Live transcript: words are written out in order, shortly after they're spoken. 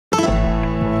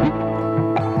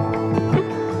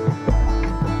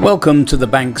Welcome to the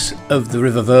banks of the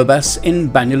River Verbas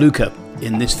in Banja Luka.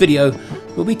 In this video,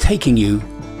 we'll be taking you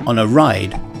on a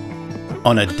ride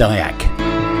on a Dayak.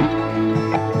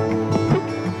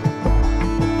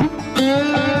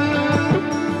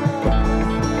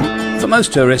 For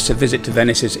most tourists, a visit to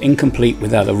Venice is incomplete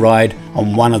without a ride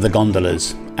on one of the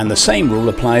gondolas, and the same rule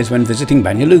applies when visiting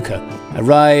Banja Luka. A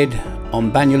ride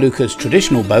on Banja Luka's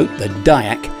traditional boat, the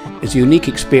Dayak, is a unique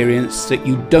experience that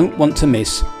you don't want to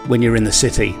miss when you're in the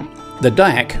city. The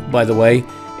Dayak, by the way,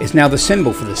 is now the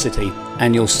symbol for the city,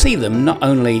 and you'll see them not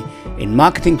only in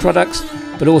marketing products,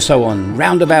 but also on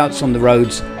roundabouts on the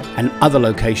roads and other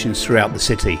locations throughout the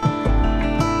city.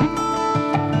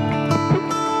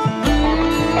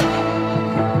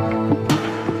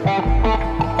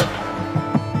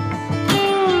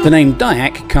 The name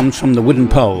Dayak comes from the wooden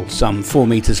pole, some 4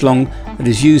 meters long, that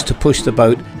is used to push the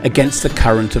boat against the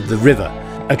current of the river.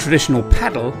 A traditional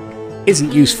paddle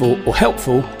isn't useful or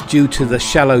helpful due to the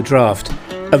shallow draft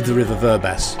of the River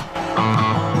Verbas.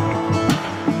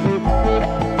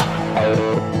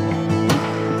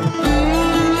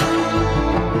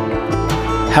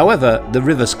 However, the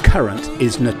river's current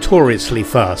is notoriously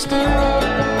fast.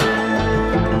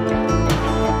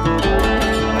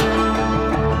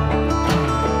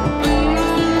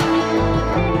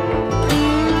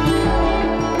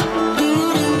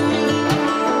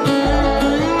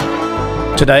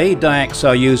 Today, Dajaks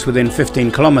are used within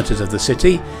 15 kilometers of the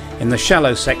city in the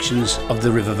shallow sections of the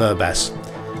River Verbas.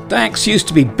 Dajaks used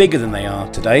to be bigger than they are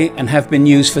today and have been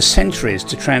used for centuries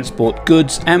to transport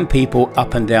goods and people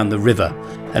up and down the river.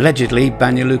 Allegedly,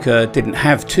 Banja Luka didn't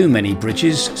have too many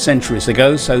bridges centuries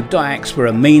ago, so Dajaks were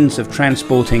a means of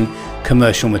transporting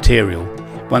commercial material.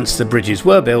 Once the bridges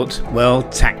were built, well,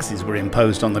 taxes were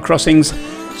imposed on the crossings,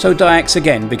 so Dajaks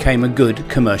again became a good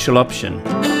commercial option.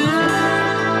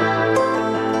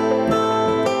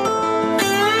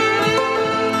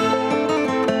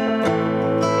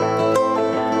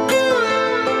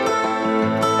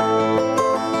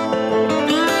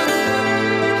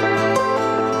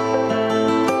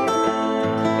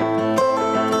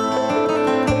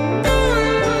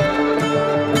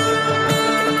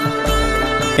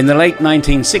 In the late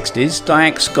 1960s,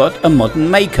 Dajaks got a modern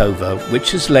makeover, which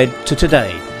has led to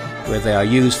today, where they are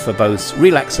used for both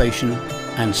relaxation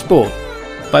and sport.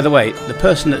 By the way, the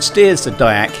person that steers the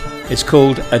Dayak is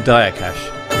called a Dajakash.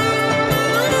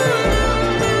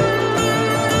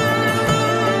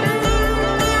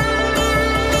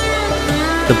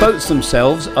 The boats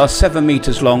themselves are 7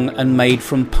 meters long and made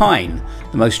from pine.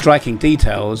 The most striking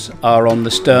details are on the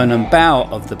stern and bow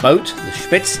of the boat, the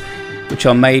spitz, which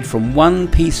are made from one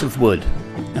piece of wood.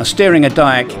 Now, steering a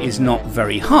Dayak is not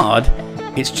very hard,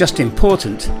 it's just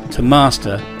important to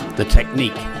master the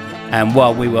technique. And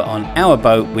while we were on our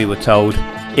boat, we were told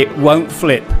it won't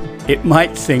flip. It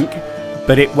might sink,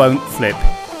 but it won't flip.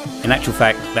 In actual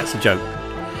fact, that's a joke.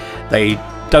 They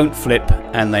don't flip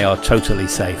and they are totally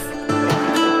safe.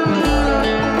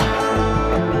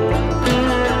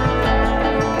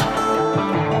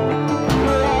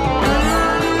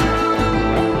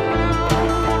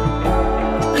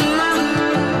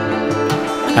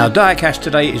 Our Dajakash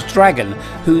today is Dragon,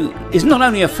 who is not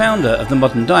only a founder of the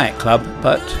modern Dayak Club,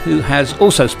 but who has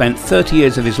also spent 30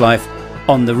 years of his life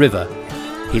on the river.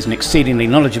 He's an exceedingly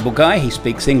knowledgeable guy, he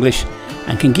speaks English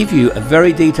and can give you a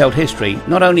very detailed history,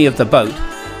 not only of the boat,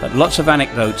 but lots of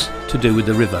anecdotes to do with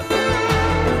the river.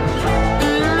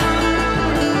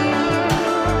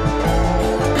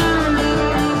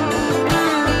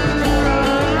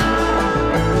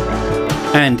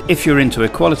 And if you're into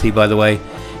equality, by the way,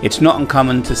 it's not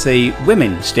uncommon to see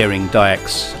women steering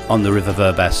Dajaks on the River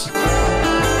Verbas.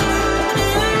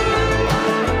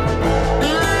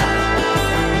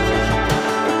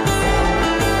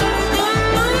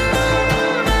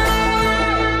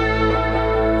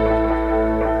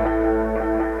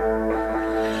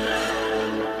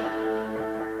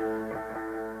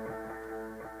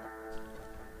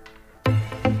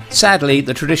 Sadly,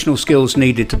 the traditional skills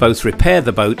needed to both repair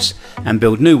the boats and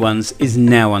build new ones is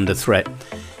now under threat.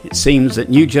 It seems that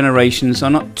new generations are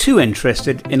not too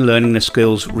interested in learning the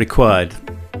skills required.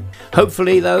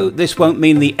 Hopefully, though, this won't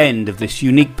mean the end of this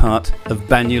unique part of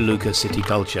Banja Luka city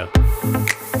culture.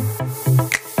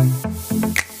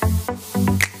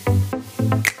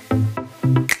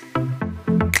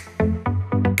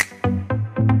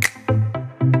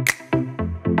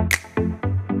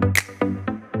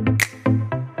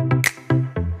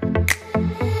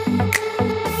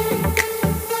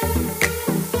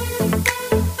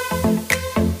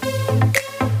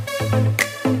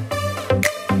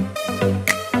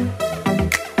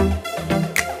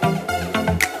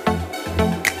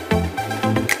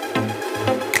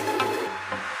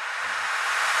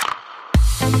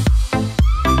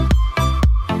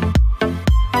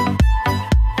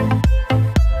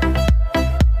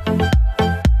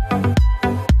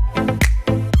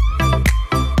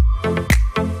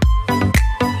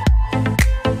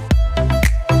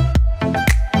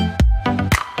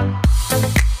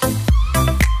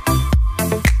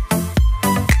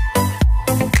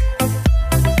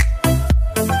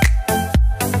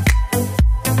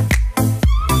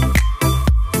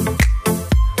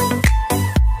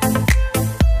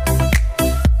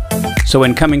 So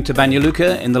when coming to Banja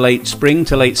Luka in the late spring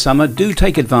to late summer, do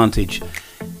take advantage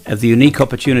of the unique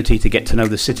opportunity to get to know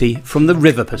the city from the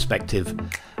river perspective,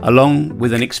 along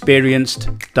with an experienced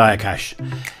Dajaks.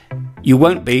 You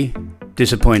won't be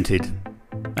disappointed.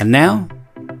 And now,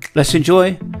 let's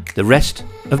enjoy the rest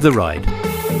of the ride.